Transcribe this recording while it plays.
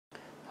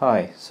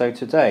Hi, so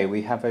today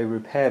we have a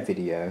repair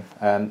video.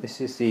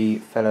 This is the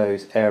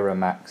Fellowes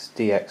AeraMax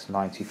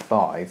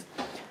DX95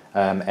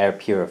 air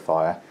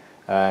purifier.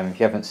 If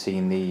you haven't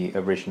seen the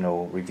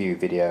original review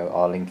video,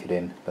 I'll link it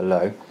in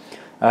below.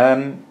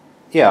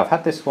 Yeah, I've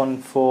had this one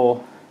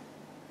for,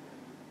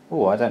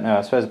 I don't know,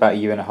 I suppose about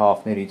 1.5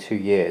 years, nearly 2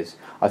 years.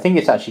 I think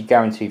it's actually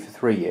guaranteed for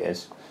 3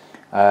 years.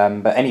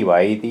 But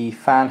anyway, the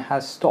fan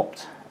has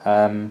stopped.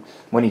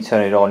 When you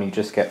turn it on, you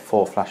just get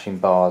 4 flashing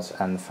bars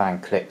and the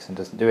fan clicks and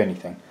doesn't do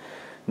anything.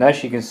 Now,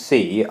 as you can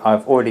see,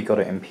 I've already got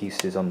it in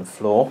pieces on the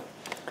floor,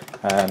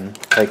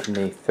 taken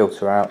the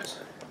filter out,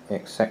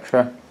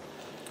 etc.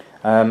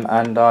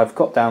 And I've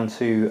got down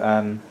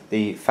to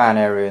the fan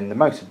area in the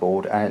motor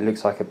board, and it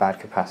looks like a bad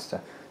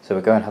capacitor. So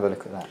we'll go and have a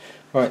look at that.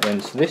 Right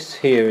then, so this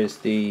here is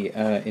the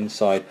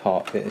inside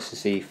part of it. This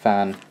is the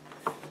fan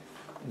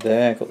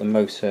there. Got the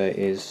motor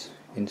is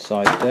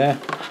inside there.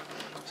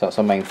 So that's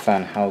our main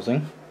fan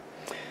housing,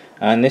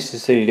 and this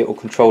is the little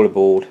controller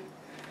board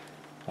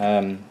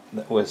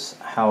that was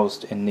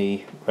housed in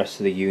the rest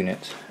of the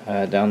unit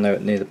down there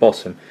near the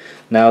bottom.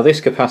 Now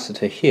this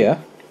capacitor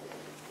here,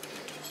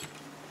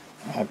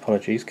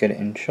 apologies, get it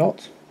in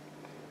shot.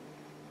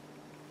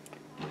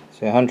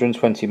 So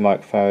 120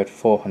 microfarad,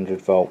 400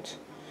 volt.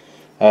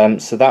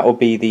 So that will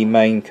be the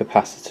main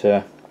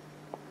capacitor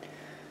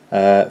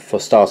for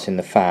starting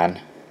the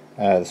fan,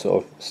 the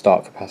sort of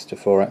start capacitor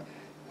for it.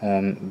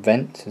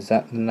 Vent, is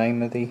that the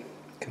name of the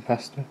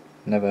capacitor?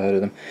 Never heard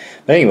of them.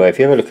 But anyway, if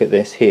you have a look at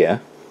this here,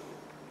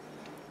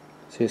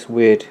 see this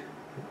weird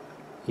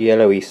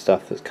yellowy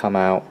stuff that's come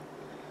out.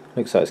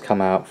 Looks like it's come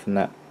out from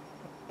that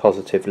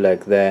positive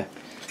leg there.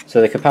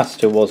 So the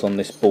capacitor was on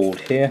this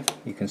board here.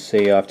 You can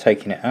see I've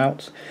taken it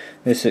out.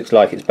 This looks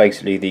like it's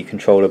basically the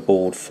controller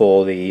board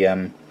for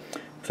the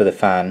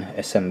fan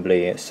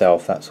assembly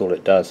itself. That's all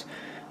it does,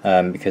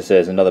 because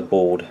there's another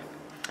board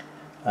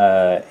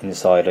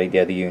inside the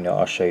other unit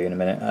I'll show you in a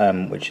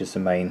minute, which is the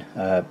main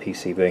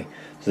PCB.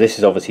 So this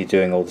is obviously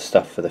doing all the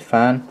stuff for the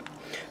fan.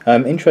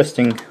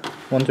 Interesting,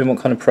 wondering what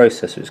kind of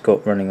processor it's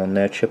got running on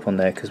there, chip on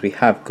there, because we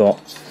have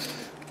got,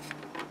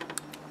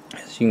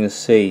 as you can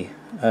see,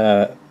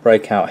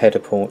 breakout header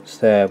ports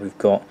there. We've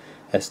got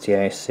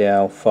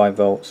SDA-SCL, 5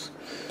 volts,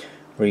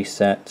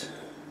 reset,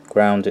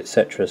 ground,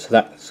 etc. So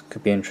that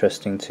could be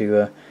interesting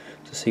to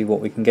see what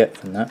we can get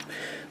from that.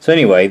 So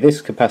anyway,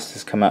 this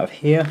capacitor's come out of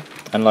here,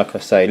 and like I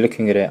say,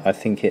 looking at it, I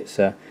think it's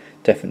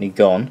definitely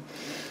gone.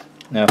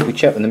 Now if we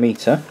check with the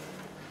meter,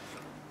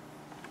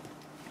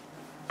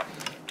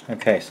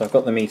 okay, so I've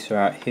got the meter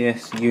out here,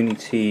 it's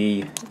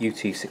Unity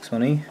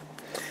UT61E,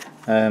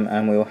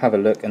 and we'll have a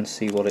look and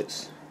see what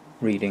it's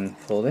reading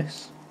for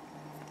this.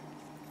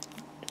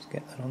 Just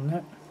get that on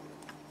there.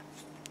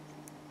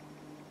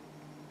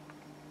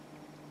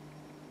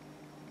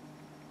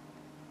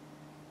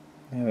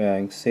 There we are,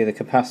 you can see the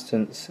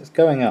capacitance is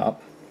going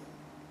up,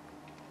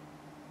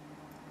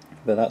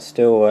 but that's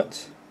still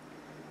at,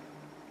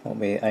 what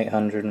will be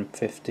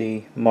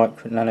 850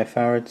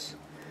 nanofarads,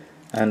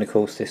 and of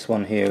course this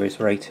one here is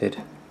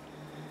rated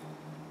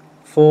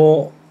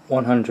for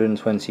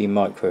 120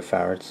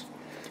 microfarads.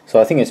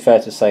 So I think it's fair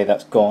to say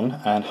that's gone,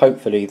 and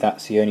hopefully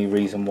that's the only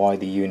reason why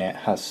the unit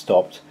has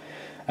stopped.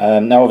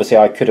 Now obviously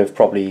I could have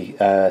probably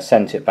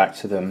sent it back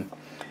to them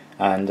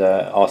and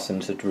ask them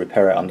to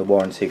repair it under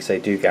warranty, because they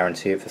do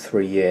guarantee it for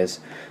 3 years.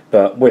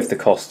 But with the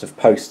cost of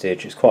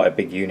postage, it's quite a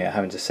big unit,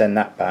 having to send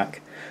that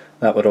back.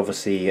 That would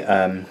obviously,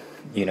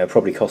 you know,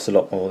 probably cost a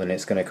lot more than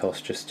it's going to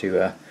cost just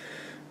to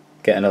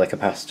get another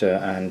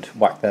capacitor and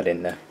whack that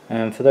in there.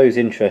 And for those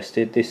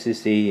interested, this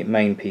is the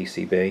main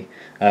PCB.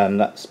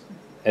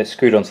 It's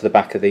screwed onto the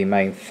back of the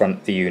main front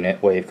of the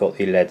unit, where you've got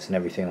the LEDs and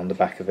everything on the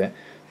back of it.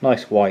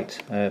 Nice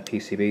white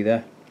PCB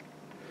there.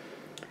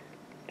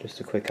 Just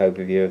a quick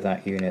overview of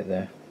that unit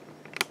there.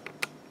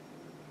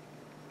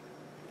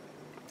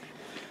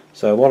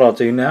 So what I'll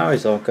do now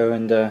is I'll go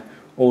and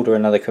order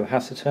another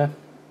capacitor,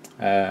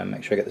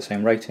 make sure I get the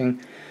same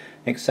rating,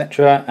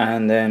 etc.,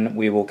 and then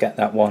we will get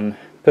that one,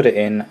 put it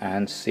in,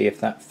 and see if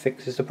that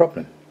fixes the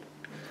problem.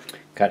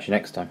 Catch you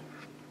next time.